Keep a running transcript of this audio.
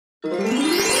Learn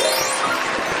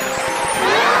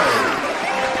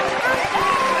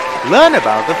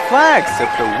about the flags of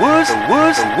the woods.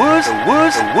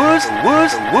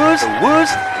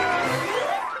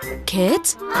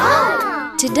 Kids,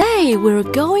 today we're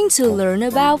going to learn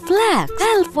about flags.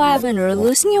 Alpha và nửa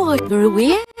nhồi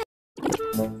rồi.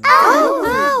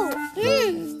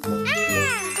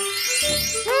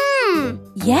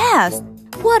 Yes.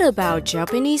 What about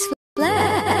Japanese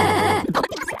flag?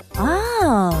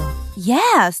 Ah,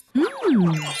 yes.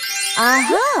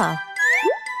 Uh-huh.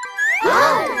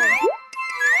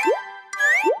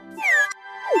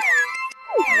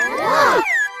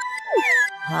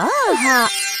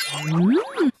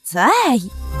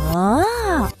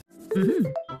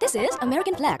 This is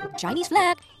American flag, Chinese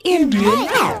flag, Indian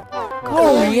flag,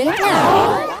 Korean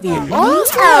flag,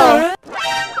 Vietnamese.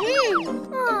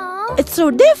 It's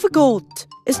so difficult.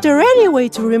 Is there any way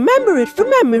to remember it from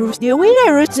memory? Each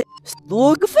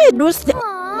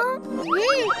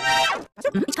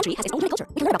country has its own culture.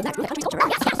 We can learn about the flag through that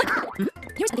country's culture.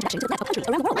 Here's an introduction to the flag of countries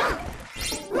around the world.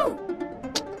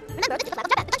 Remember, this is the flag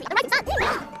of Japan, the country of the rising sun.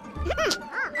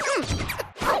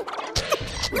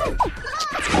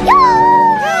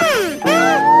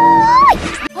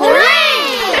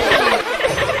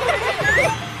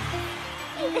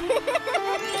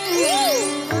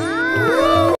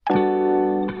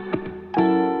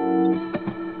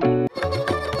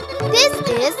 This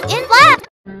is in black.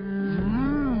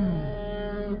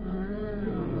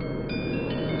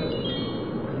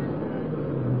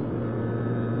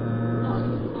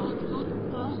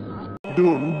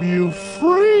 Don't be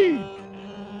afraid.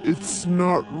 It's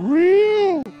not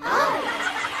real.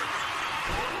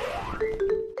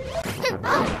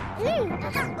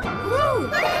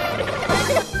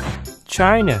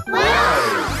 China,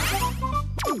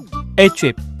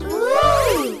 Egypt,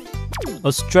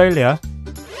 Australia,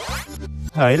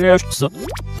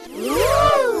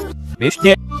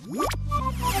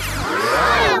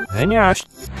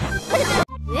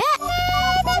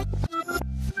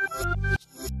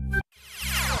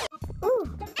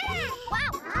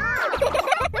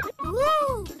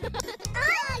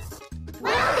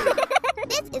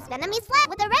 This is Vietnamese flag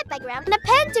with a red background and a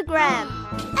pentagram.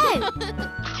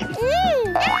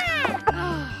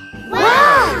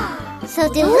 Wow!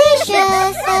 So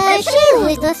delicious! Share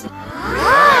with us.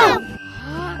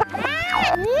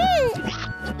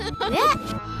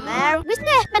 Where is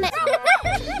it?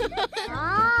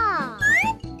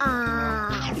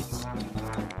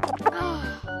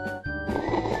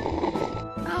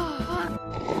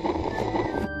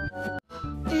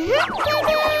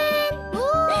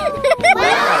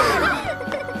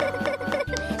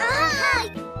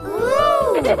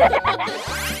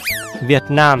 Việt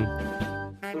Nam,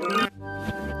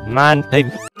 Man Tinh.